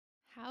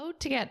How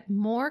to get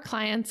more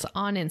clients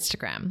on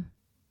Instagram.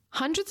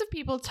 Hundreds of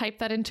people type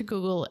that into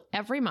Google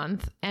every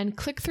month and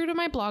click through to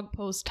my blog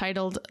post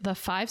titled The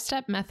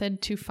 5-Step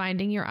Method to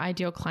Finding Your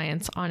Ideal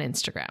Clients on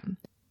Instagram.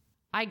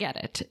 I get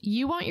it.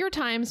 You want your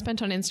time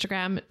spent on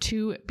Instagram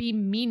to be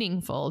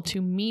meaningful,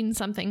 to mean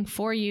something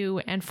for you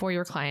and for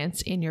your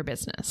clients in your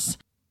business.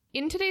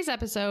 In today's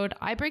episode,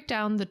 I break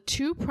down the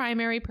 2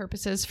 primary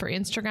purposes for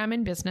Instagram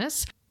in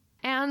business,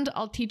 and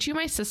I'll teach you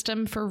my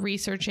system for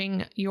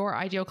researching your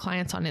ideal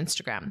clients on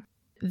Instagram.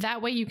 That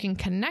way you can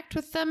connect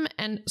with them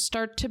and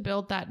start to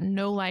build that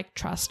know, like,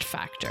 trust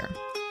factor.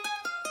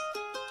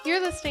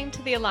 You're listening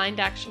to the Aligned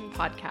Action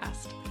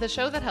Podcast, the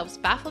show that helps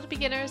baffled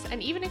beginners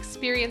and even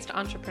experienced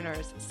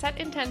entrepreneurs set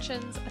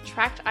intentions,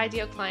 attract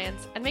ideal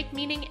clients, and make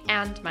meaning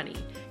and money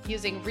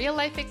using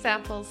real-life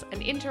examples, an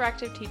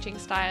interactive teaching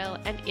style,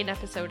 and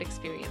in-episode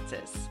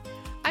experiences.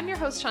 I'm your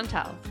host,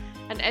 Chantel,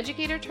 an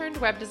educator turned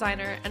web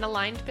designer and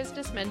aligned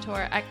business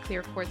mentor at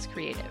Clear Quartz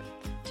Creative.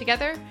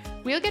 Together,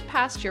 we'll get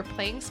past your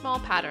playing small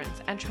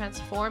patterns and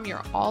transform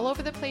your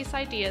all-over-the-place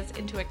ideas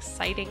into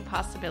exciting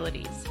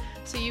possibilities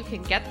so you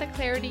can get the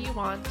clarity you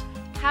want,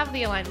 have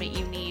the alignment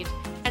you need,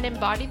 and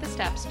embody the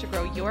steps to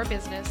grow your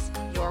business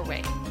your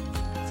way.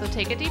 So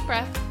take a deep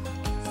breath,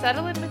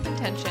 settle in with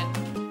intention,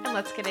 and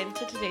let's get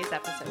into today's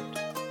episode.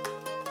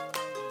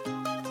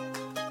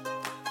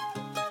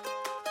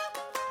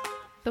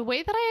 The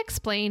way that I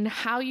explain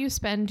how you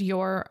spend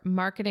your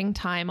marketing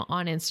time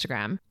on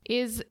Instagram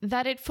is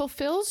that it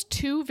fulfills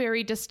 2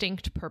 very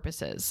distinct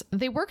purposes.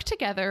 They work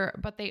together,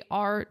 but they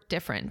are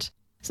different.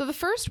 So the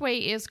first way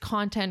is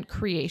content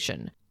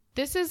creation.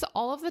 This is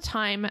all of the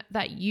time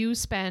that you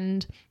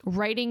spend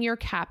writing your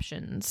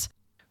captions,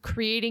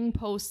 creating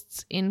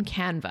posts in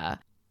Canva,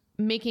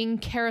 making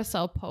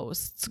carousel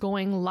posts,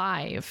 going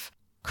live,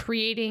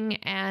 creating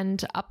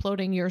and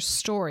uploading your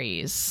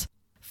stories,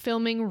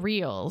 filming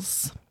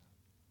reels,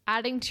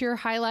 adding to your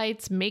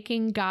highlights,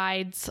 making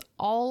guides,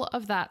 all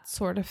of that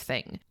sort of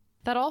thing.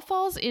 That all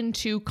falls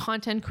into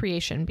content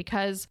creation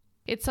because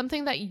it's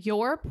something that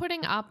you're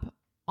putting up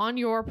on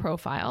your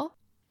profile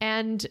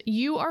and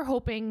you are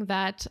hoping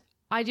that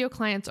ideal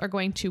clients are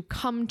going to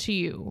come to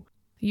you.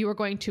 You are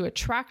going to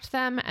attract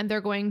them and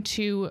they're going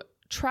to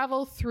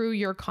travel through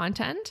your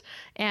content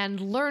and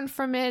learn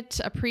from it,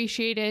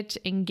 appreciate it,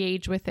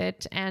 engage with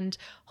it, and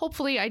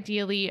hopefully,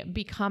 ideally,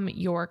 become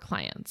your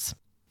clients.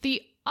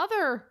 The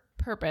other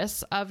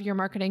purpose of your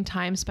marketing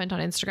time spent on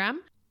Instagram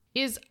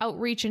is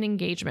outreach and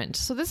engagement.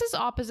 So this is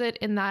opposite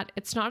in that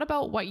it's not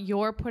about what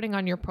you're putting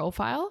on your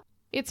profile.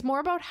 It's more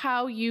about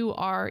how you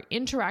are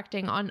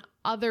interacting on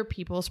other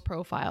people's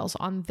profiles,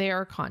 on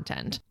their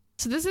content.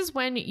 So this is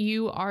when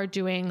you are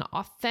doing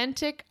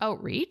authentic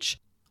outreach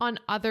on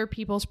other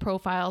people's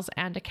profiles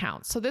and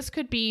accounts. So this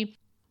could be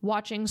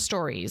watching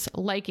stories,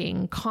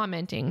 liking,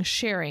 commenting,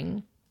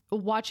 sharing,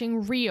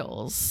 watching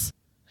reels,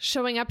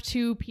 showing up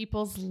to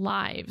people's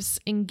lives,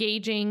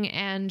 engaging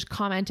and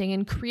commenting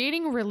and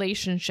creating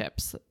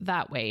relationships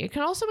that way. It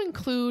can also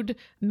include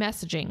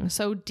messaging.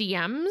 So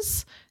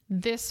DMs,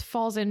 this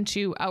falls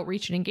into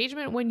outreach and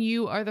engagement when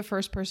you are the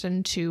first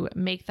person to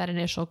make that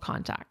initial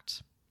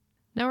contact.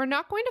 Now, we're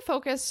not going to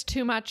focus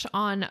too much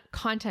on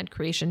content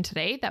creation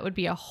today. That would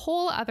be a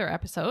whole other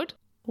episode.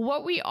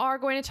 What we are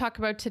going to talk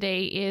about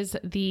today is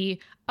the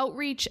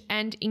outreach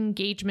and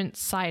engagement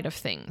side of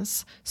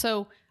things.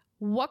 So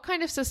what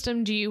kind of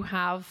system do you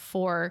have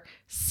for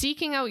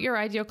seeking out your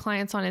ideal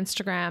clients on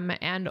Instagram,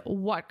 and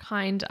what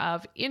kind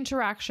of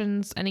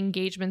interactions and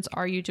engagements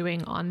are you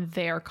doing on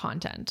their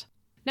content?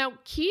 Now,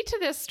 key to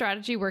this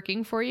strategy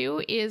working for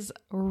you is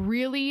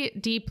really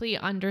deeply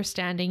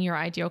understanding your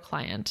ideal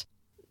client.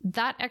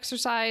 That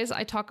exercise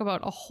I talk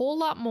about a whole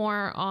lot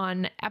more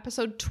on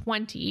episode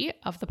 20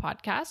 of the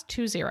podcast,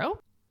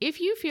 20. If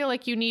you feel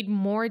like you need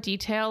more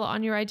detail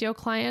on your ideal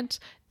client,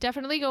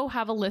 definitely go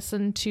have a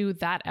listen to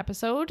that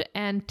episode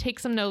and take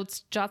some notes,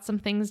 jot some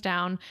things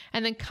down,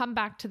 and then come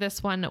back to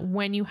this one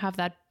when you have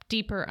that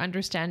deeper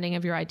understanding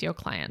of your ideal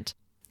client.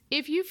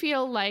 If you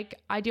feel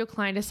like ideal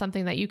client is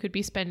something that you could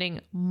be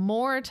spending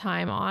more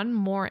time on,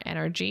 more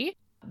energy,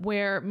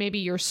 where maybe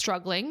you're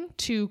struggling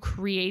to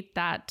create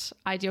that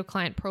ideal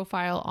client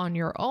profile on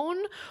your own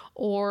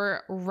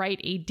or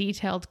write a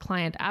detailed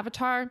client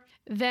avatar,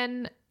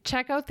 then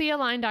check out the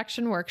Aligned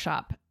Action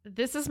Workshop.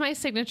 This is my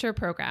signature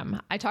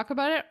program. I talk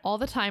about it all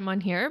the time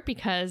on here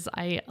because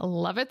I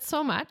love it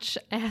so much,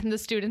 and the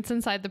students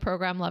inside the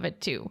program love it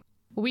too.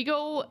 We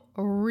go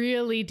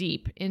really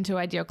deep into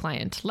ideal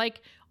client,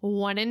 like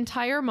 1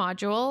 entire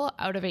module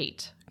out of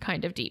 8,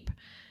 kind of deep.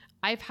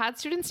 I've had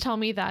students tell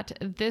me that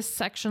this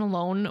section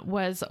alone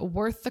was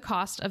worth the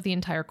cost of the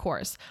entire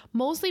course,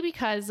 mostly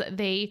because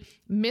they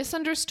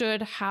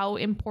misunderstood how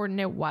important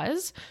it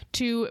was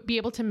to be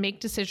able to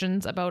make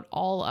decisions about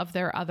all of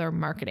their other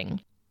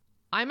marketing.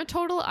 I'm a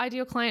total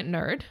ideal client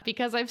nerd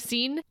because I've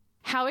seen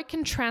how it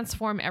can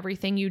transform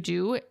everything you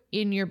do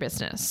in your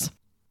business.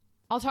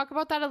 I'll talk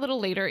about that a little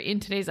later in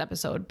today's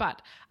episode,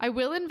 but I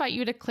will invite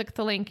you to click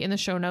the link in the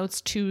show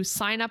notes to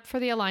sign up for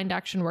the Aligned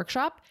Action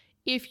Workshop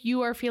if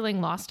you are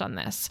feeling lost on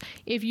this.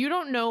 If you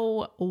don't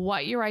know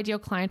what your ideal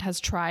client has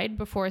tried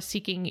before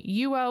seeking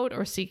you out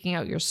or seeking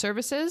out your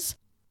services,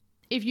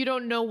 if you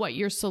don't know what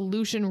your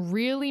solution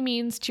really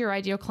means to your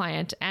ideal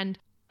client and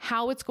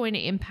how it's going to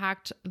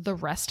impact the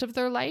rest of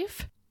their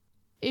life,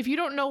 if you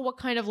don't know what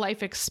kind of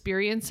life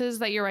experiences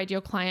that your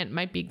ideal client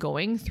might be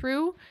going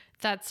through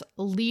that's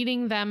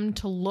leading them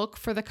to look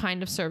for the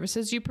kind of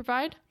services you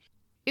provide,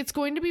 it's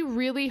going to be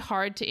really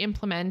hard to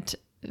implement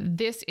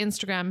this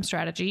Instagram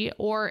strategy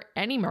or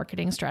any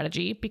marketing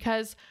strategy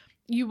because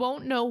you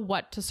won't know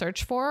what to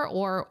search for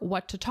or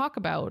what to talk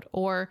about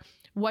or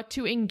what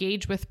to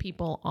engage with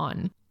people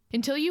on.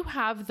 Until you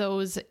have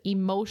those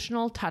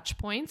emotional touch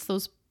points,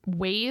 those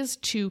ways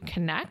to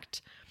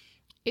connect,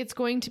 it's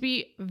going to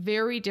be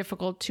very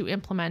difficult to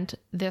implement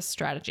this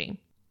strategy.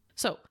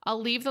 So I'll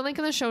leave the link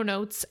in the show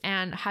notes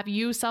and have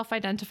you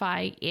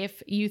self-identify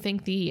if you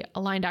think the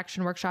Aligned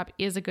Action Workshop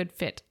is a good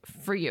fit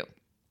for you.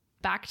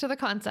 Back to the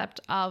concept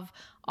of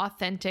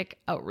authentic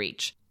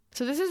outreach.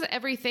 So this is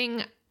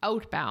everything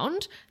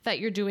outbound that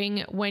you're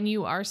doing when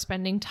you are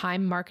spending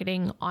time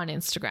marketing on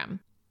Instagram.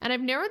 And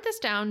I've narrowed this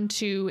down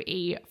to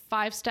a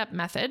 5-step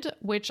method,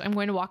 which I'm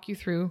going to walk you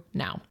through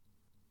now.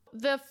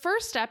 The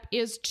first step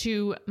is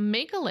to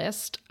make a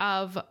list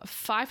of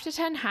 5 to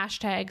 10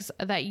 hashtags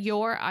that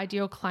your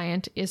ideal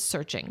client is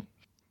searching.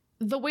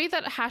 The way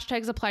that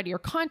hashtags apply to your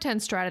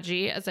content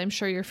strategy, as I'm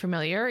sure you're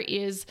familiar,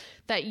 is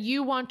that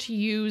you want to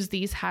use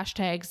these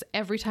hashtags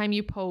every time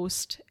you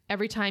post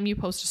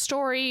a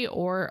story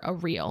or a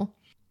reel.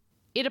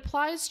 It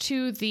applies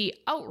to the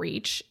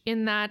outreach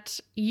in that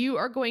you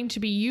are going to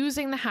be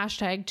using the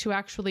hashtag to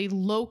actually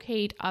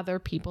locate other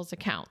people's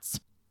accounts.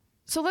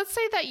 So let's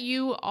say that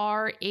you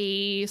are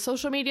a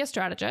social media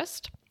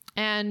strategist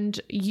and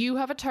you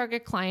have a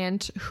target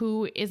client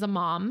who is a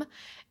mom,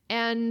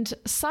 and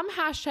some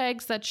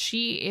hashtags that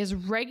she is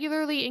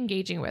regularly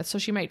engaging with. So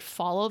she might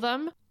follow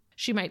them,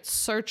 she might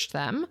search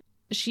them,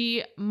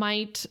 she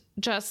might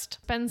just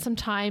spend some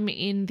time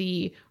in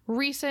the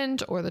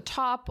recent or the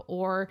top,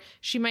 or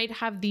she might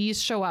have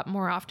these show up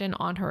more often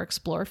on her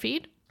explore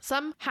feed.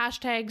 Some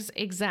hashtags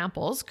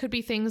examples could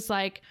be things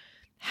like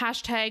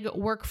hashtag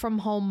work from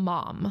home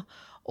mom,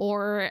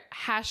 or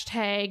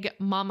hashtag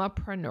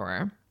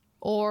mamapreneur,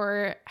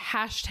 or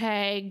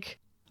hashtag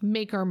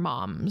maker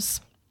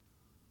moms.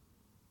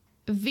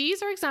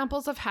 These are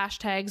examples of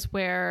hashtags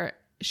where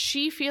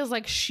she feels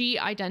like she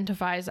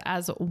identifies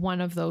as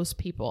one of those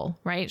people,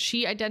 right?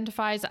 She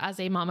identifies as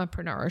a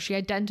mamapreneur. She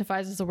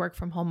identifies as a work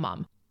from home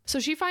mom. So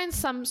she finds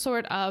some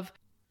sort of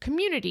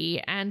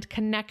community and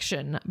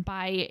connection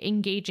by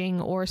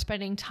engaging or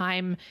spending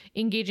time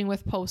engaging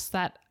with posts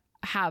that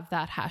have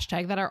that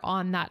hashtag, that are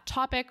on that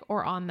topic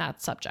or on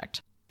that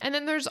subject. And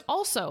then there's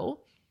also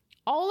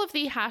all of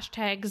the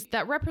hashtags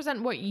that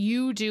represent what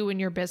you do in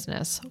your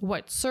business,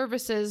 what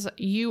services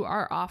you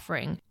are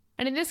offering.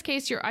 And in this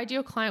case, your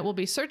ideal client will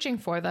be searching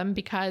for them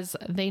because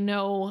they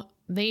know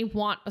they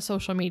want a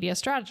social media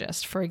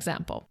strategist, for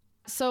example.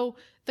 So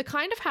the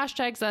kind of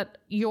hashtags that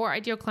your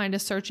ideal client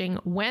is searching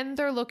when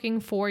they're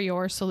looking for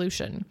your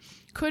solution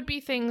could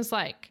be things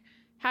like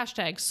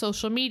hashtag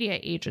social media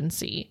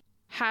agency,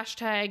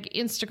 hashtag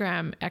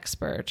Instagram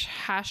expert,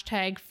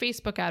 hashtag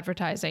Facebook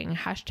advertising,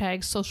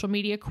 hashtag social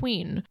media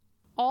queen.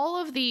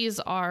 All of these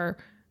are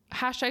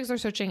hashtags they're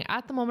searching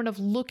at the moment of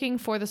looking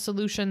for the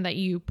solution that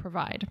you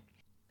provide.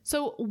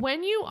 So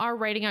when you are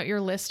writing out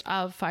your list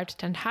of 5 to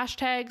 10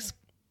 hashtags,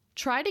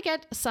 try to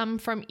get some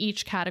from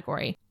each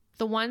category.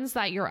 The ones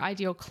that your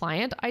ideal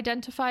client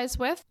identifies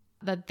with,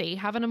 that they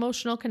have an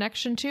emotional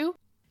connection to,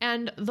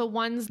 and the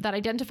ones that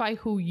identify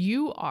who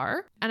you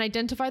are and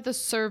identify the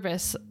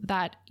service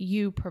that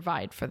you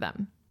provide for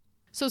them.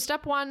 So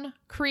step 1,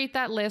 create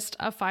that list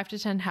of 5 to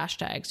 10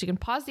 hashtags. You can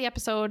pause the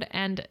episode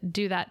and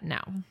do that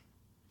now.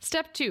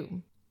 Step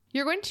 2,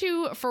 you're going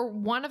to, for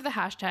one of the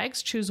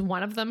hashtags, choose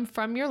one of them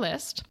from your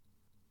list,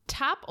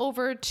 tap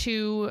over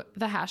to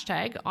the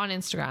hashtag on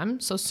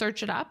Instagram, so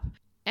search it up,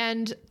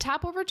 and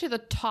tap over to the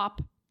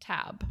top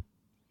tab.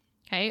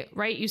 Okay,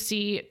 right? You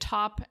see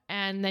top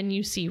and then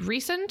you see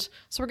recent.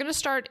 So we're going to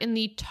start in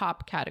the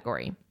top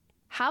category.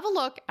 Have a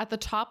look at the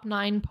top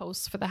 9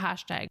 posts for the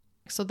hashtag.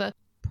 So the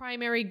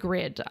primary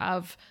grid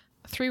of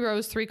 3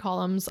 rows, 3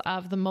 columns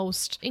of the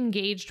most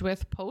engaged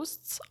with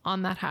posts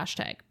on that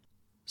hashtag.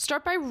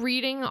 Start by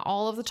reading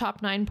all of the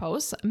top 9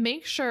 posts.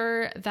 Make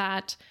sure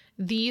that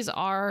these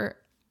are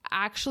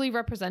actually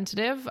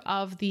representative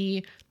of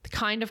the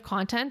kind of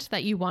content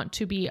that you want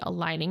to be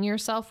aligning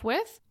yourself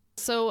with.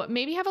 So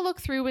maybe have a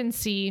look through and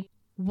see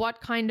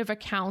what kind of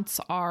accounts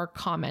are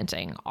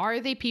commenting. Are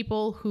they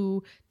people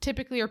who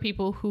typically are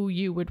people who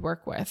you would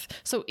work with?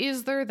 So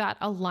is there that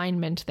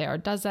alignment there?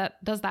 Does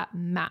that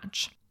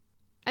match?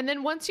 And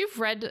then once you've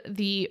read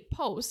the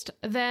post,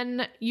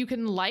 then you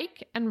can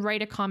like and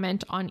write a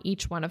comment on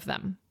each one of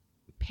them.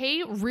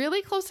 Pay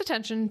really close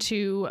attention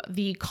to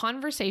the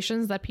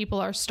conversations that people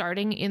are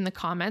starting in the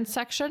comments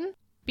section,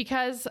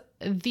 because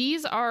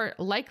these are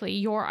likely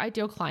your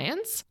ideal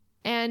clients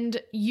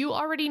And you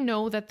already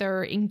know that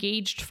they're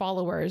engaged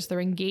followers,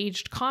 they're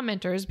engaged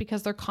commenters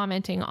because they're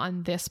commenting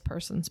on this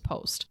person's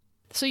post.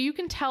 So you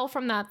can tell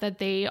from that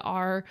they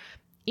are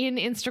in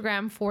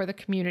Instagram for the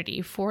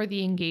community, for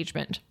the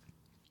engagement.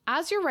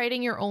 As you're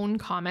writing your own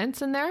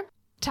comments in there,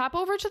 tap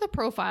over to the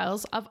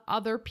profiles of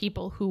other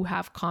people who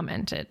have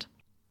commented.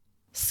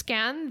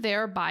 Scan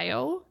their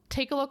bio,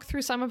 take a look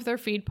through some of their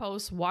feed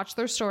posts, watch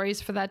their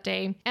stories for that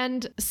day,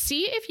 and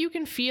see if you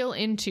can feel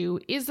into,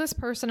 is this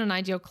person an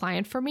ideal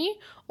client for me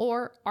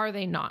or are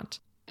they not?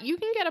 You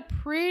can get a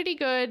pretty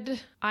good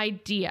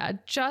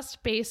idea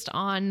just based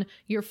on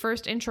your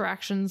first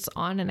interactions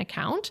on an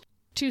account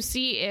to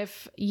see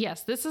if,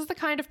 yes, this is the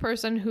kind of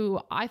person who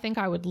I think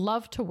I would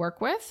love to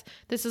work with.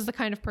 This is the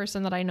kind of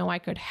person that I know I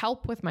could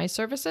help with my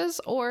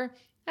services, or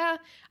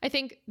I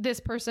think this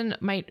person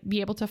might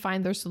be able to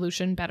find their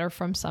solution better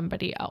from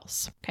somebody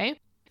else. Okay.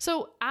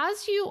 So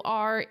as you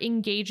are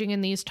engaging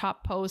in these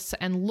top posts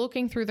and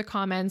looking through the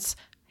comments,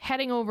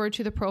 heading over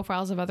to the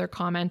profiles of other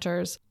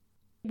commenters,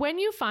 when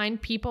you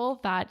find people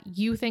that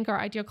you think are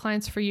ideal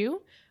clients for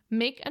you,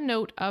 make a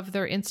note of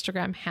their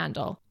Instagram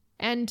handle.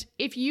 And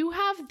if you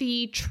have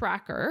the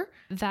tracker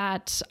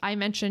that I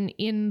mentioned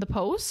in the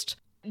post,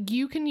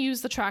 you can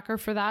use the tracker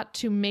for that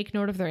to make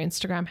note of their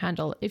Instagram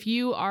handle. If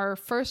you are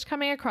first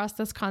coming across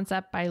this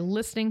concept by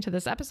listening to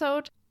this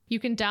episode, you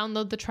can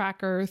download the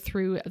tracker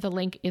through the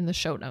link in the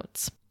show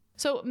notes.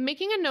 So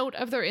making a note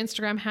of their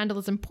Instagram handle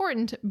is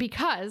important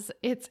because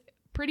it's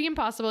pretty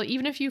impossible,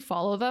 even if you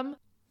follow them,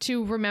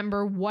 to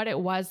remember what it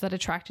was that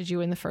attracted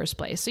you in the first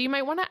place. So you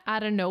might want to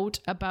add a note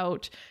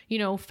about,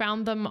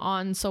 found them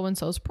on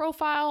so-and-so's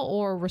profile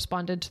or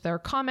responded to their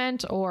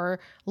comment or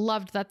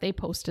loved that they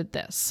posted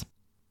this.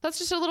 That's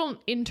just a little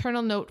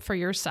internal note for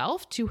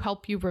yourself to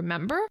help you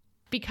remember,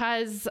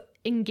 because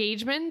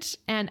engagement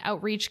and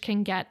outreach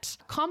can get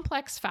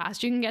complex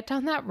fast. You can get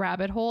down that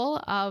rabbit hole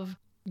of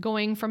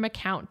going from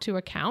account to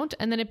account,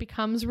 and then it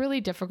becomes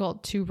really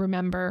difficult to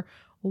remember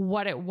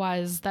what it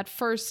was that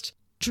first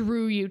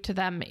drew you to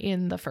them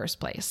in the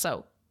first place.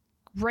 So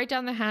write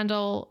down the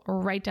handle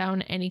or write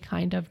down any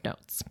kind of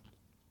notes.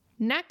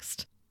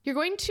 Next, you're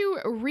going to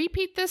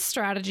repeat this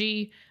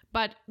strategy,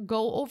 but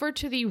go over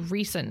to the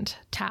recent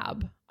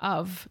tab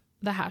of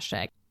the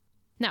hashtag.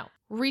 Now,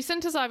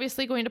 recent is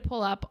obviously going to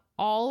pull up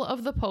all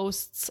of the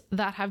posts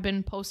that have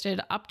been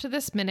posted up to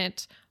this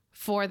minute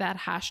for that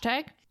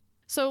hashtag.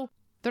 So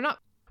they're not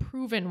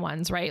proven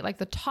ones, right? Like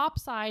the top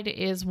side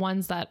is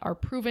ones that are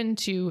proven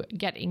to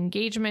get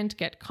engagement,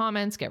 get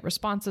comments, get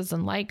responses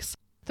and likes.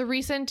 The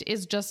recent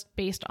is just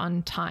based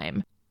on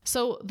time.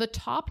 So the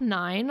top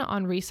 9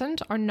 on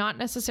recent are not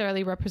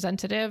necessarily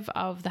representative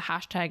of the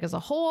hashtag as a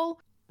whole.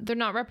 They're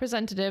not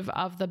representative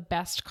of the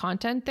best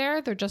content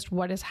there. They're just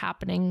what is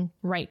happening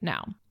right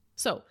now.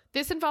 So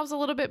this involves a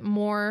little bit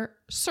more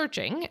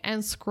searching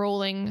and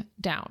scrolling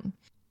down.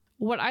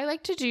 What I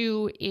like to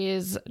do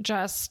is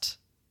just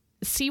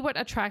see what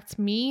attracts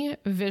me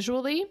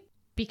visually,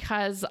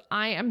 because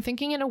I am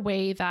thinking in a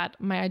way that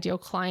my ideal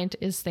client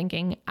is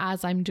thinking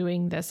as I'm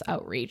doing this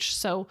outreach.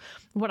 So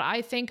what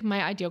I think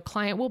my ideal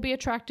client will be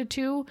attracted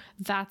to,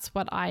 that's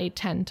what I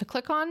tend to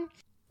click on.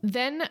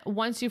 Then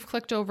once you've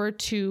clicked over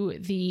to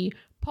the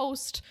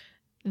post,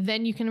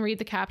 then you can read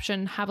the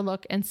caption, have a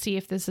look, and see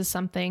if this is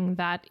something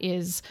that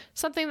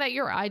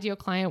your ideal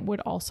client would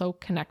also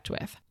connect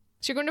with.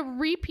 So you're going to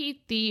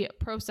repeat the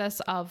process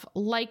of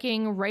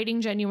liking,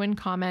 writing genuine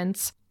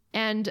comments,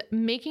 and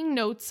making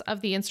notes of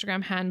the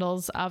Instagram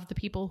handles of the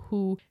people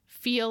who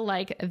feel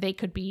like they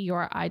could be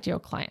your ideal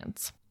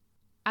clients.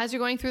 As you're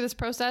going through this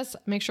process,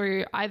 make sure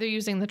you're either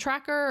using the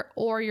tracker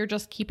or you're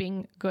just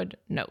keeping good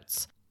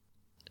notes.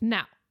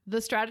 Now,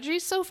 the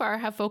strategies so far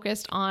have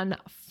focused on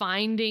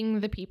finding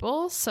the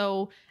people.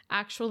 So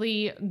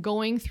actually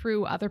going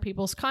through other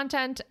people's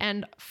content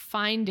and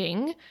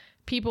finding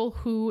people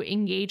who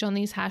engage on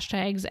these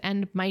hashtags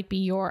and might be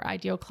your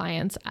ideal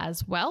clients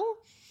as well.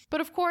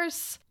 But of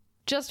course,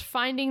 just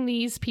finding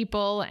these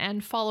people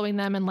and following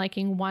them and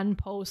liking one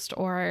post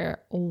or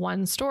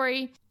one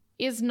story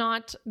is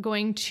not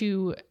going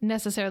to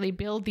necessarily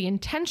build the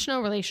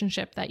intentional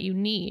relationship that you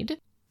need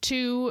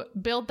to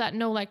build that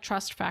know, like,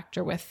 trust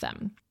factor with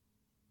them.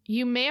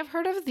 You may have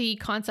heard of the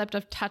concept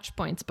of touch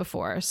points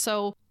before.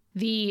 So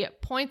the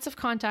points of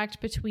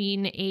contact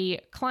between a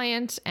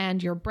client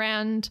and your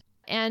brand,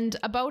 and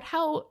about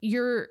how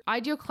your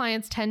ideal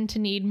clients tend to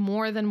need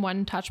more than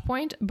one touch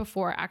point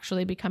before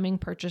actually becoming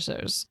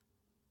purchasers.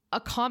 A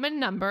common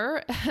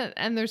number,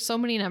 and there's so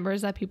many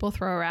numbers that people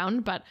throw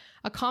around, but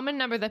a common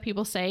number that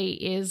people say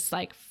is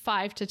like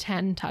 5 to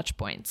 10 touch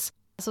points.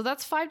 So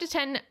that's 5 to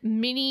 10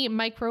 mini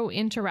micro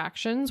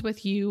interactions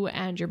with you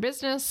and your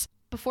business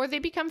before they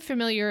become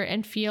familiar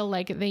and feel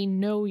like they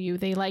know you,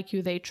 they like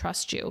you, they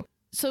trust you.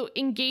 So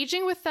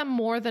engaging with them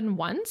more than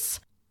once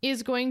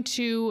is going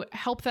to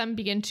help them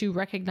begin to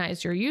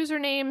recognize your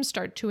username,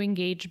 start to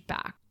engage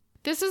back.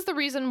 This is the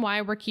reason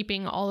why we're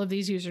keeping all of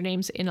these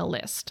usernames in a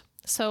list,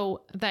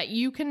 so that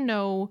you can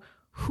know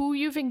who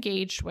you've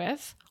engaged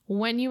with,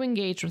 when you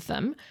engage with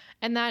them,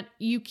 and that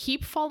you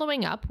keep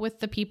following up with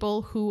the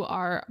people who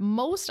are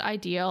most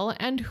ideal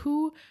and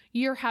who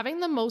you're having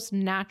the most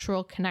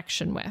natural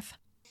connection with.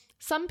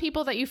 Some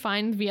people that you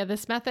find via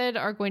this method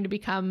are going to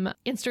become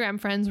Instagram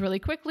friends really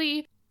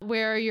quickly,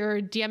 where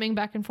you're DMing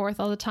back and forth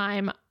all the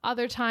time.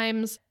 Other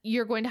times,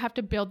 you're going to have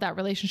to build that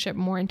relationship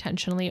more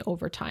intentionally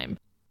over time.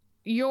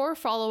 Your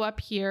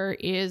follow-up here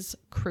is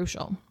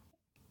crucial.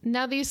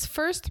 Now, these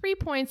first 3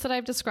 points that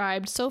I've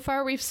described, so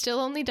far we've still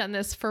only done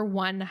this for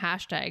one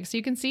hashtag. So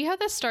you can see how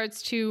this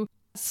starts to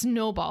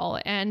snowball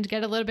and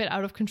get a little bit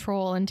out of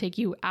control and take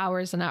you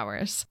hours and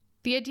hours.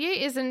 The idea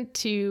isn't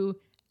to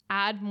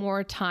add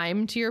more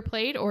time to your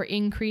plate or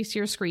increase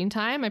your screen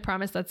time. I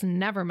promise that's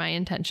never my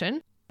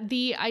intention.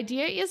 The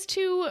idea is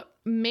to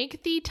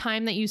make the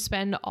time that you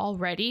spend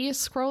already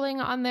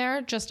scrolling on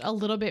there just a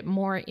little bit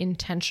more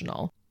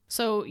intentional.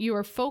 So you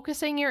are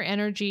focusing your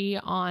energy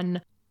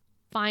on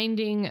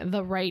finding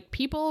the right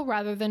people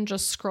rather than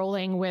just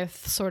scrolling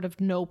with sort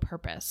of no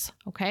purpose,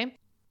 okay?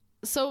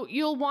 So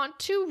you'll want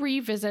to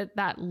revisit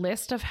that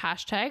list of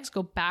hashtags,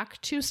 go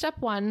back to step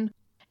 1,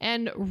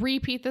 and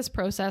repeat this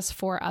process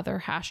for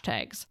other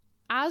hashtags.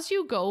 As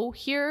you go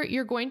here,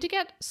 you're going to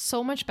get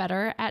so much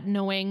better at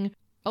knowing,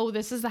 oh,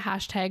 this is the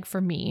hashtag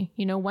for me.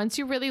 You know, once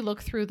you really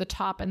look through the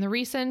top and the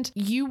recent,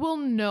 you will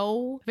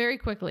know very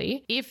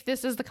quickly if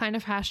this is the kind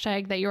of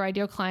hashtag that your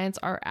ideal clients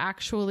are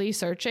actually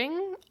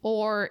searching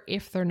or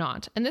if they're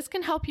not. And this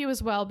can help you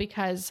as well,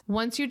 because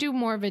once you do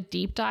more of a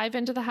deep dive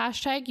into the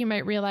hashtag, you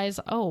might realize,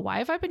 oh, why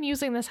have I been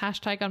using this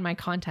hashtag on my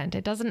content?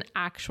 It doesn't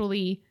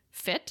actually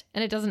fit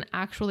and it doesn't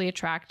actually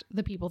attract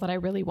the people that I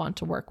really want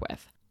to work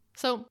with.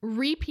 So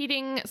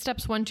repeating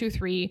steps 1, 2,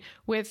 3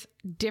 with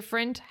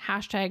different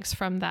hashtags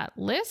from that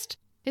list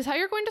is how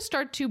you're going to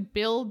start to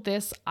build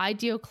this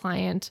ideal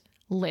client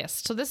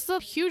list. So this is a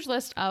huge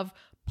list of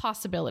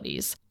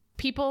possibilities,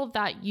 people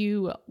that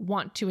you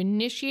want to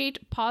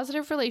initiate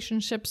positive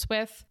relationships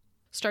with,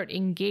 start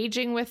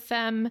engaging with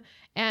them,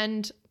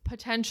 and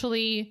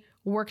potentially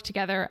work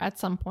together at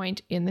some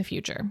point in the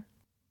future.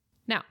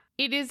 Now,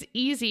 it is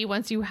easy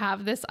once you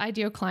have this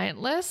ideal client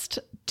list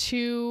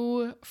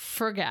to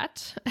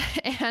forget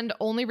and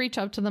only reach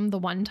out to them the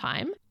one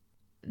time.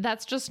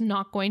 That's just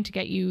not going to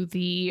get you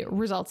the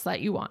results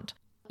that you want.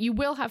 You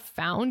will have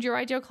found your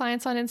ideal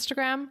clients on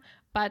Instagram,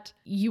 but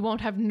you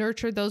won't have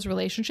nurtured those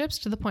relationships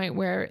to the point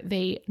where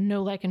they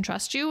know, like, and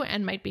trust you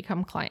and might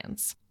become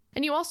clients.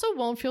 And you also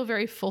won't feel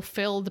very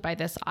fulfilled by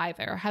this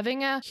either.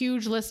 Having a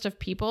huge list of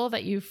people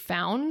that you've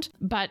found,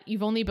 but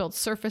you've only built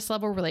surface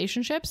level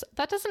relationships,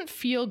 that doesn't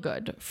feel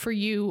good for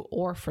you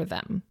or for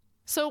them.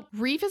 So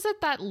revisit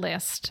that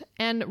list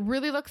and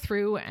really look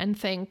through and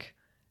think,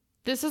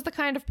 this is the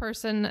kind of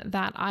person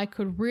that I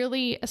could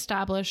really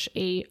establish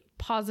a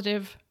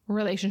positive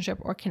relationship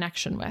or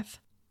connection with.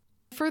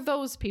 For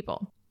those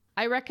people,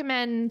 I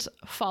recommend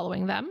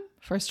following them,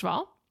 first of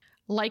all,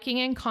 liking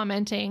and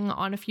commenting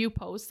on a few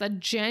posts that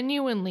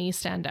genuinely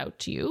stand out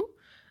to you,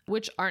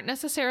 which aren't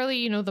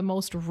necessarily, the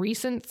most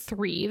recent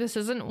 3. This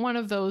isn't one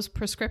of those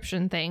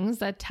prescription things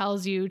that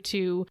tells you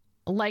to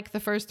like the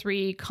first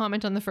 3,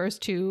 comment on the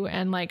first 2,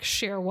 and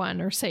share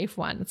 1 or save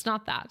 1. It's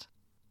not that.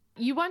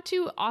 You want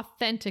to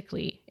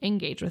authentically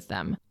engage with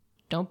them.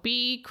 Don't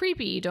be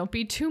creepy. Don't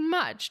be too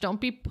much.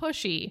 Don't be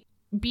pushy.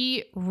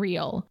 Be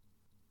real.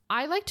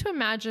 I like to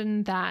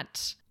imagine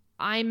that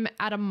I'm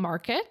at a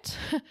market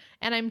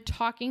and I'm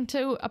talking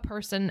to a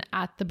person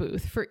at the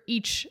booth for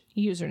each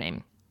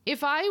username.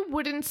 If I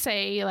wouldn't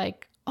say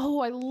oh,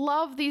 I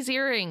love these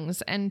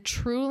earrings and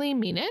truly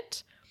mean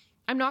it,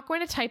 I'm not going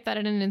to type that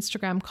in an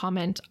Instagram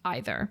comment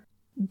either.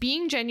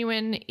 Being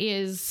genuine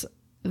is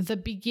the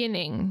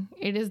beginning.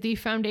 It is the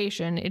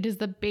foundation. It is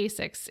the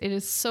basics. It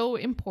is so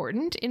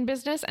important in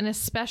business and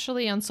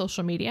especially on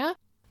social media,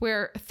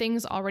 where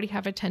things already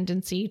have a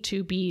tendency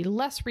to be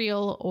less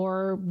real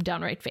or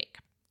downright fake.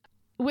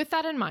 With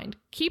that in mind,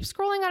 keep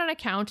scrolling on an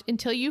account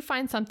until you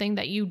find something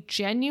that you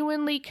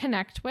genuinely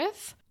connect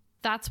with.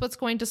 That's what's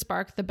going to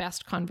spark the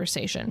best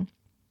conversation.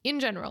 In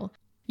general,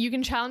 you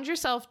can challenge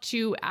yourself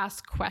to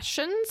ask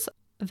questions.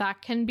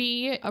 That can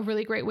be a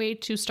really great way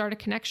to start a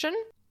connection.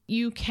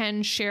 You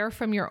can share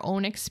from your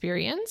own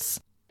experience.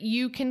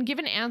 You can give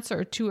an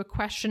answer to a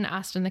question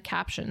asked in the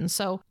caption.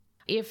 So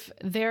if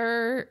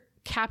their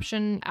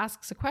caption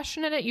asks a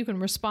question in it, you can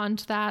respond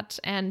to that,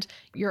 and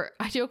your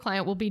ideal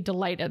client will be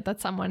delighted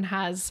that someone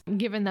has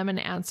given them an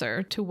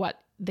answer to what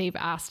they've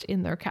asked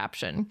in their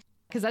caption.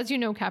 Because as you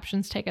know,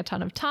 captions take a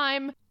ton of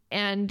time,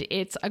 and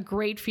it's a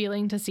great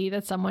feeling to see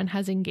that someone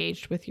has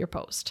engaged with your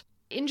post.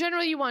 In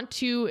general, you want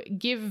to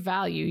give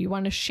value. You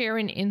want to share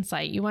an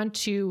insight. You want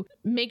to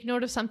make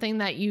note of something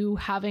that you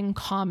have in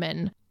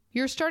common.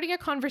 You're starting a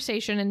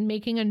conversation and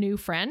making a new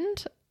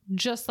friend,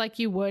 just like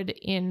you would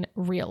in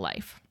real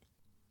life.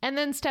 And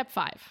then step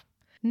 5,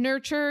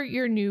 nurture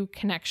your new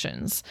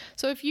connections.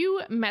 So if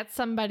you met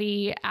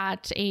somebody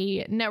at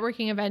a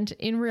networking event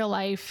in real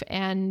life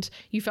and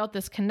you felt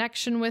this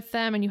connection with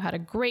them and you had a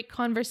great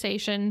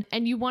conversation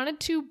and you wanted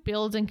to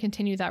build and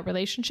continue that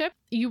relationship,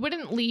 you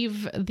wouldn't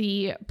leave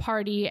the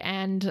party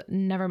and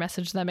never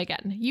message them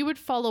again. You would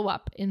follow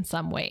up in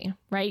some way,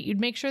 right? You'd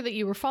make sure that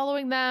you were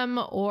following them,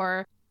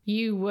 or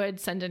you would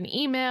send an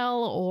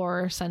email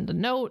or send a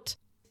note.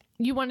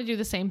 You want to do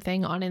the same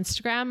thing on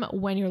Instagram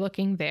when you're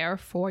looking there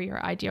for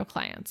your ideal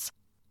clients.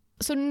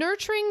 So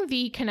nurturing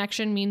the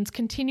connection means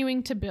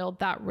continuing to build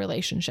that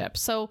relationship.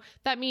 So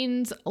that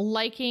means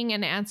liking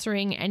and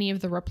answering any of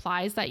the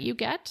replies that you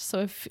get. So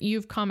if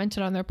you've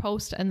commented on their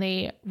post and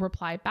they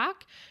reply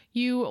back,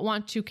 you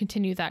want to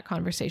continue that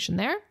conversation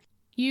there.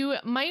 You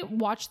might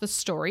watch the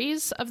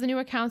stories of the new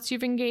accounts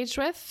you've engaged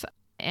with,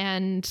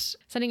 and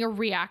sending a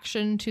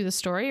reaction to the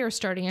story or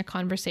starting a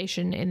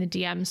conversation in the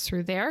DMs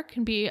through there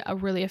can be a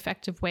really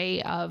effective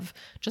way of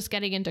just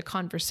getting into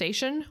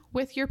conversation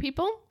with your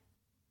people.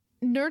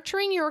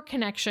 Nurturing your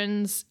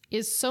connections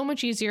is so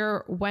much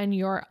easier when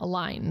you're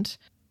aligned.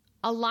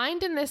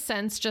 Aligned in this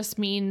sense just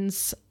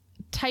means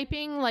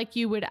typing like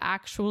you would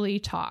actually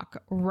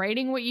talk,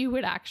 writing what you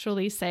would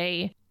actually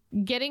say,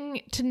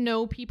 getting to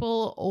know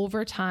people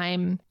over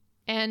time,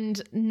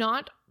 and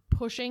not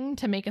pushing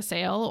to make a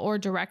sale or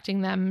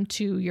directing them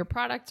to your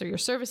products or your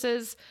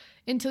services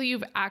until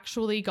you've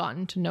actually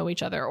gotten to know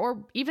each other.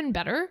 Or even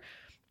better,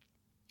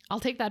 I'll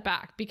take that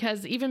back,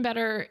 because even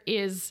better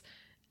is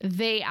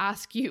they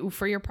ask you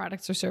for your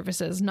products or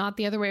services, not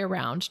the other way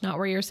around. Not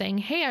where you're saying,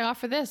 hey, I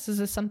offer this. Is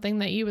this something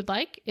that you would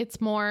like? It's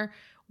more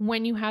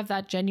when you have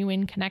that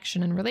genuine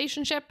connection and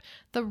relationship,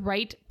 the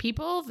right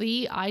people,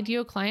 the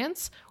ideal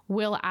clients,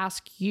 will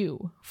ask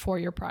you for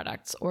your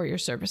products or your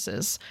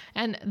services.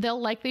 And they'll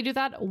likely do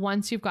that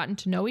once you've gotten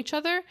to know each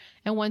other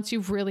and once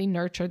you've really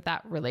nurtured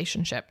that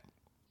relationship.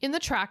 In the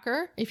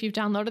tracker, if you've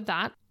downloaded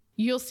that,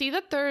 you'll see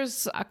that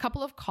there's a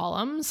couple of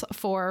columns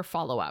for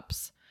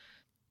follow-ups.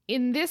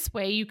 In this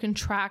way, you can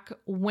track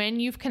when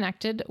you've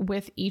connected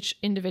with each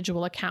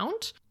individual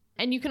account.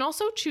 And you can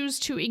also choose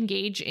to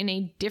engage in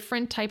a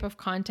different type of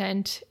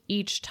content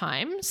each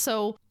time.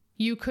 So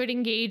you could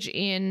engage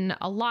in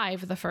a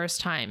live the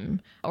first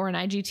time or an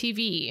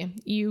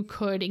IGTV. You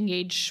could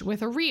engage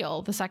with a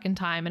reel the second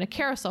time and a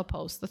carousel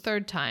post the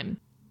third time.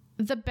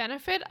 The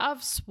benefit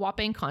of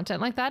swapping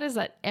content like that is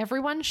that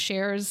everyone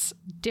shares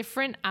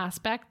different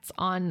aspects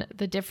on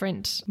the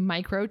different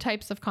micro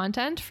types of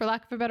content, for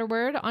lack of a better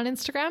word, on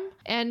Instagram.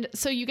 And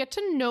so you get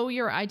to know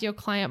your ideal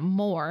client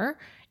more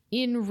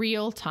in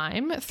real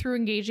time through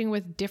engaging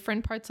with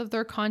different parts of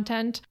their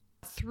content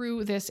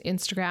through this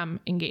Instagram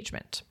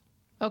engagement.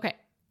 Okay,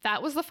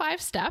 that was the 5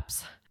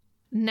 steps.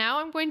 Now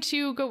I'm going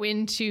to go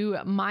into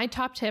my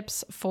top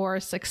tips for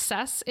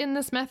success in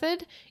this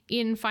method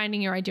in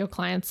finding your ideal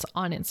clients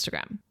on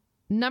Instagram.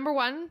 Number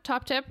 1,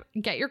 top tip,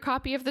 get your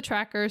copy of the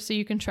tracker so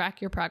you can track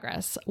your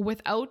progress.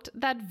 Without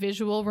that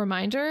visual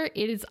reminder,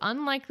 it is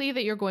unlikely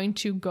that you're going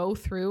to go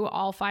through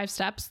all 5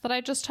 steps that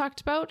I just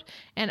talked about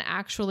and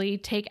actually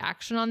take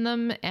action on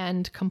them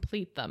and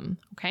complete them.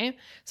 Okay,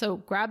 so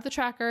grab the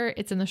tracker,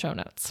 it's in the show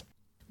notes.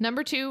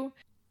 Number 2,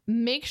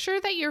 make sure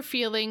that you're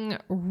feeling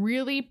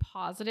really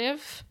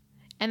positive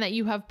and that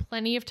you have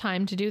plenty of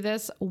time to do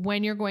this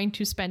when you're going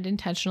to spend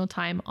intentional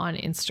time on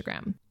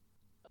Instagram.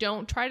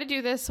 Don't try to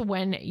do this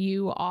when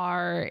you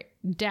are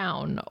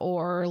down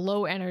or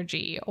low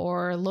energy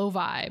or low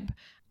vibe.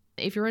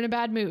 If you're in a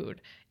bad mood,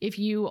 if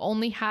you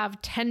only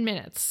have 10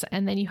 minutes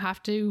and then you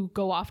have to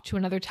go off to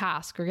another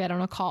task or get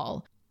on a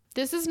call.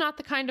 This is not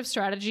the kind of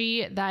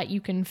strategy that you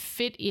can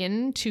fit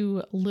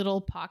into little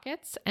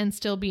pockets and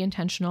still be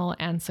intentional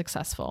and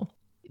successful.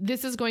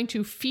 This is going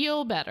to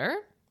feel better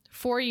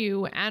for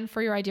you and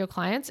for your ideal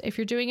clients if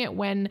you're doing it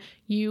when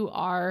you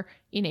are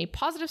in a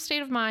positive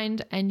state of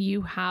mind and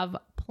you have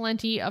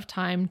plenty of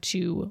time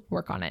to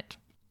work on it.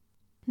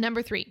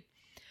 Number 3,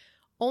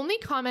 only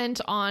comment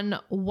on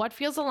what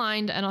feels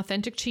aligned and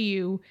authentic to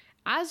you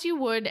as you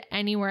would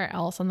anywhere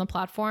else on the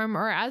platform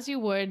or as you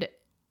would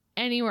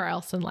anywhere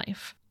else in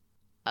life.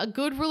 A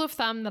good rule of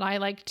thumb that I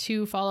like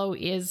to follow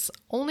is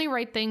only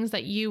write things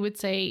that you would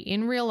say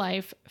in real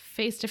life,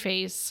 face to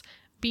face.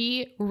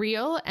 Be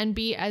real and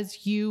be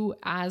as you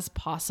as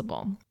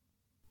possible.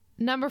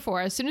 Number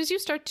 4, as soon as you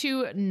start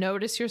to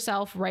notice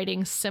yourself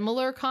writing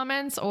similar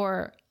comments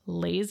or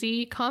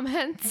lazy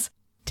comments,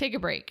 take a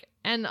break.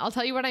 And I'll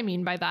tell you what I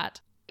mean by that.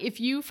 If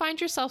you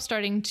find yourself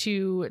starting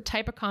to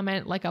type a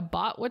comment like a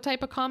bot would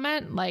type a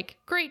comment, like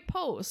great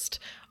post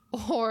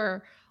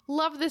or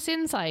love this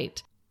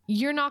insight,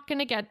 you're not going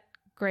to get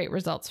great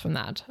results from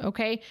that.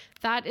 Okay.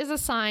 That is a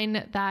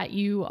sign that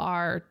you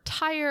are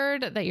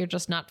tired, that you're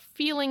just not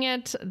feeling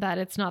it, that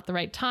it's not the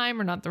right time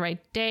or not the right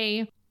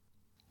day.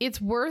 It's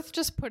worth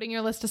just putting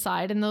your list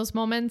aside in those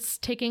moments,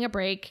 taking a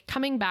break,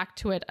 coming back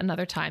to it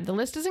another time. The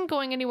list isn't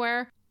going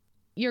anywhere.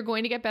 You're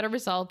going to get better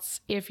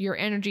results if your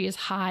energy is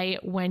high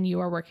when you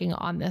are working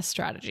on this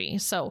strategy.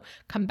 So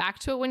come back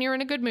to it when you're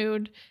in a good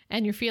mood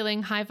and you're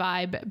feeling high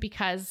vibe,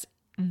 because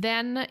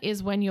then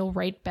is when you'll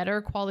write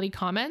better quality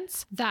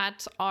comments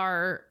that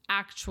are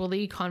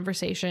actually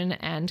conversation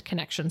and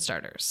connection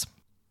starters.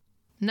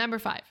 Number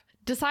 5,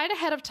 decide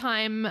ahead of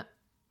time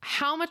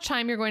how much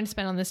time you're going to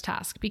spend on this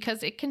task,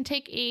 because it can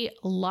take a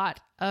lot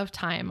of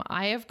time.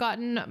 I have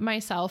gotten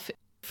myself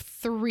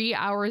 3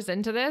 hours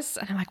into this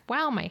and I'm like,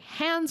 wow, my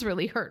hands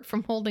really hurt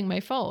from holding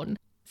my phone.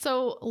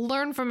 So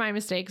learn from my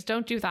mistakes.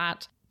 Don't do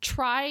that.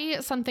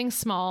 Try something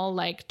small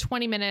like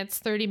 20 minutes,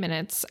 30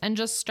 minutes, and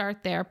just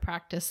start there,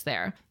 practice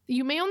there.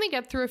 You may only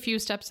get through a few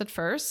steps at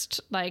first,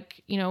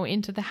 like,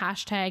 into the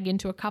hashtag,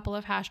 into a couple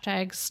of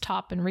hashtags,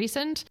 top and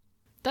recent.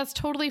 That's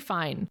totally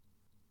fine.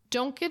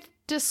 Don't get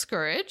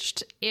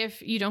discouraged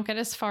if you don't get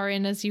as far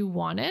in as you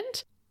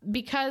wanted,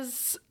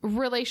 because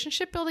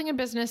relationship building in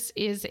business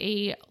is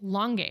a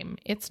long game.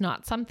 It's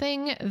not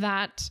something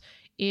that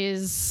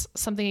is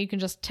something you can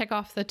just tick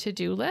off the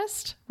to-do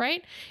list,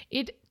 right?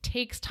 It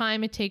takes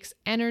time, it takes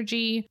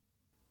energy.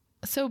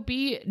 So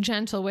be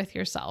gentle with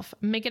yourself.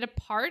 Make it a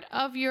part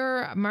of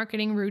your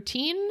marketing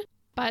routine,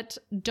 but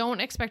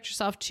don't expect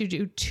yourself to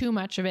do too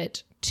much of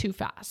it too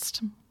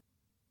fast.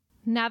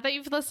 Now that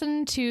you've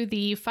listened to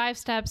the 5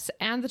 steps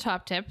and the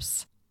top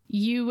tips,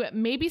 you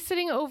may be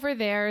sitting over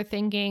there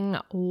thinking,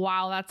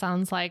 wow, that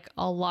sounds like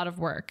a lot of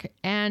work.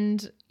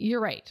 And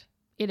you're right,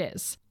 it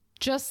is.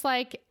 Just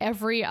like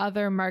every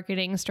other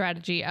marketing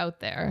strategy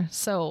out there.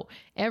 So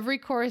every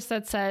course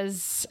that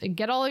says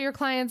get all your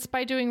clients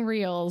by doing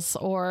Reels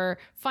or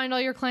find all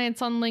your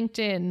clients on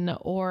LinkedIn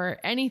or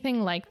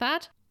anything like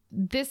that,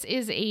 this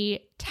is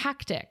a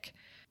tactic.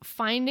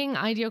 Finding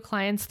ideal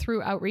clients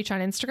through outreach on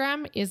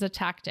Instagram is a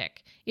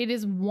tactic. It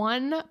is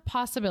one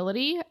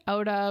possibility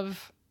out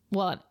of,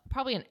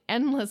 probably an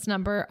endless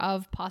number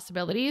of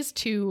possibilities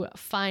to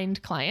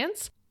find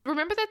clients.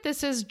 Remember that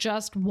this is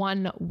just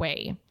one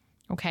way,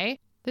 okay?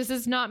 This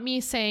is not me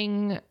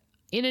saying,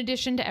 in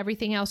addition to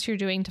everything else you're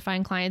doing to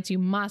find clients, you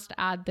must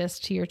add this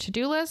to your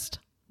to-do list.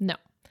 No,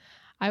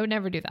 I would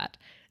never do that.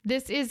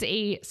 This is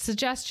a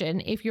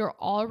suggestion. If you're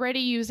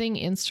already using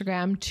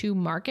Instagram to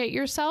market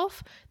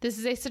yourself, this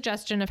is a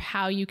suggestion of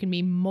how you can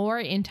be more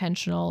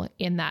intentional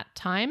in that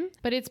time,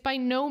 but it's by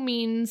no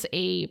means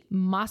a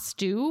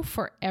must-do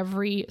for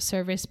every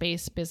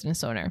service-based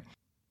business owner.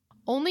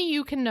 Only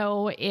you can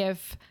know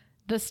if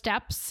the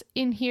steps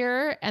in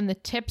here and the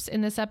tips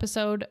in this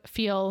episode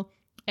feel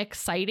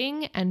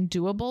exciting and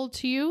doable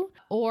to you,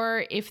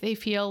 or if they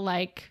feel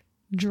like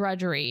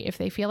drudgery, if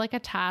they feel like a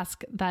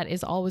task that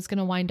is always going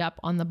to wind up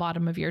on the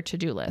bottom of your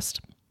to-do list.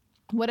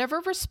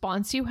 Whatever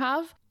response you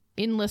have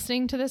in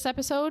listening to this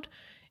episode,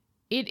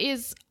 it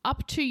is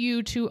up to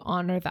you to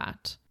honor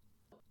that.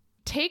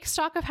 Take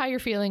stock of how you're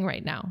feeling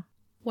right now.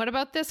 What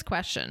about this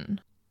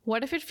question?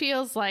 What if it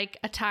feels like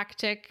a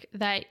tactic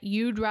that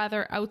you'd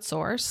rather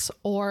outsource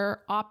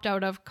or opt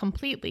out of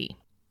completely?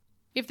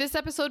 If this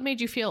episode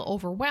made you feel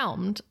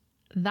overwhelmed,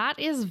 that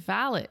is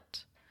valid.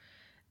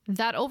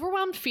 That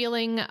overwhelmed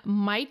feeling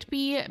might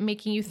be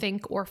making you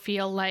think or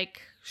feel like,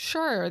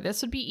 sure,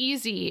 this would be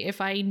easy if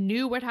I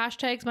knew what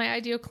hashtags my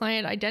ideal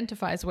client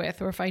identifies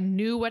with, or if I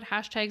knew what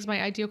hashtags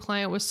my ideal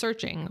client was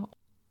searching.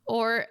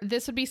 Or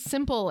this would be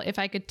simple if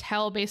I could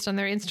tell based on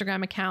their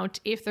Instagram account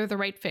if they're the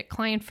right fit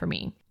client for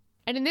me.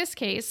 And in this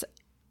case,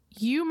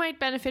 you might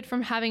benefit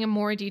from having a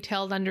more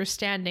detailed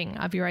understanding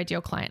of your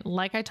ideal client,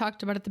 like I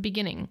talked about at the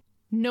beginning.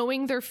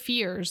 Knowing their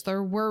fears,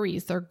 their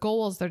worries, their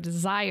goals, their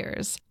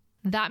desires.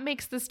 That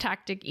makes this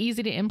tactic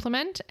easy to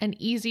implement and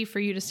easy for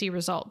you to see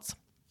results.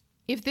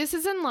 If this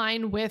is in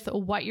line with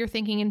what you're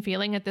thinking and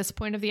feeling at this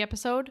point of the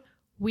episode,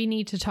 we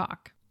need to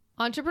talk.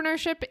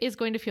 Entrepreneurship is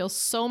going to feel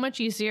so much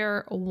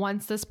easier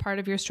once this part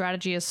of your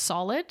strategy is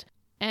solid,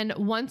 and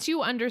once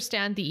you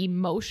understand the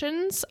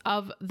emotions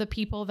of the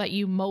people that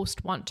you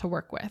most want to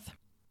work with.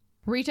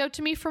 Reach out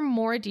to me for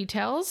more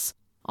details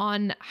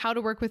on how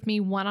to work with me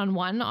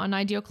one-on-one on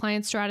Ideal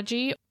Client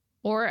Strategy.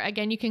 Or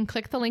again, you can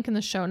click the link in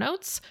the show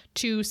notes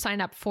to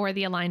sign up for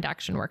the Aligned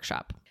Action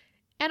Workshop.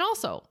 And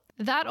also,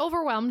 that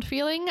overwhelmed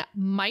feeling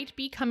might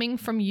be coming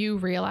from you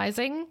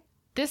realizing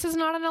this is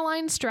not an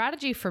aligned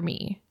strategy for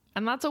me,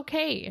 and that's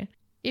okay.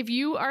 If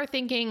you are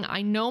thinking,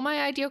 I know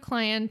my ideal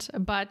client,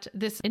 but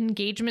this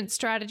engagement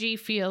strategy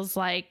feels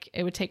like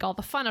it would take all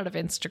the fun out of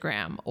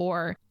Instagram,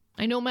 or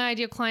I know my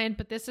ideal client,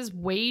 but this is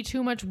way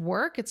too much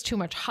work, it's too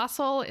much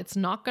hustle, it's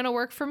not going to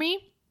work for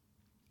me.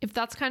 If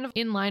that's kind of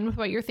in line with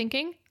what you're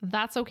thinking,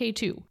 that's okay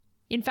too.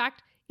 In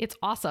fact, it's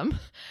awesome.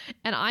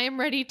 And I am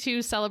ready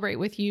to celebrate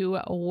with you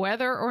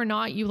whether or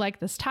not you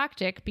like this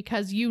tactic,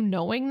 because you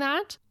knowing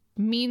that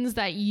means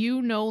that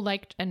you know,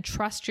 like, and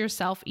trust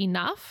yourself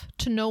enough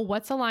to know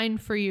what's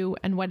aligned for you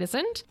and what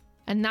isn't.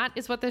 And that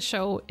is what this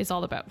show is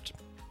all about.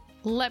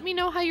 Let me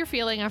know how you're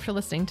feeling after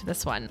listening to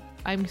this one.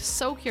 I'm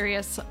so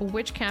curious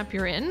which camp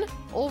you're in,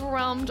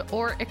 overwhelmed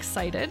or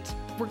excited.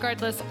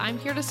 Regardless, I'm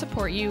here to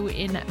support you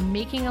in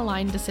making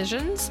aligned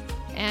decisions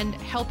and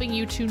helping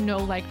you to know,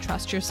 like,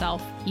 trust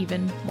yourself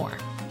even more.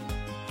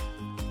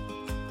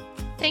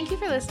 Thank you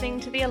for listening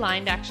to the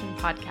Aligned Action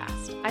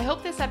Podcast. I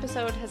hope this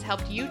episode has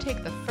helped you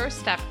take the first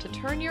step to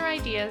turn your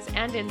ideas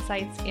and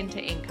insights into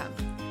income.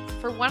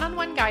 For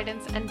one-on-one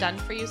guidance and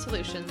done-for-you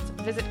solutions,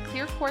 visit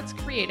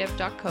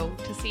clearquartzcreative.co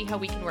to see how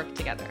we can work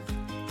together.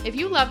 If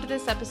you loved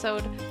this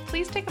episode,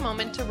 please take a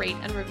moment to rate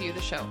and review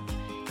the show.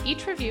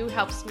 Each review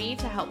helps me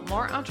to help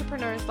more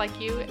entrepreneurs like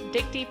you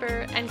dig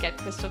deeper and get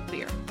crystal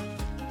clear.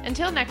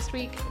 Until next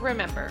week,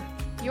 remember,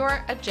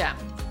 you're a gem.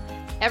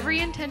 Every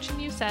intention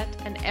you set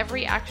and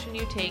every action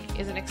you take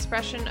is an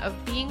expression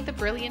of being the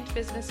brilliant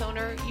business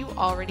owner you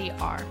already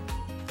are.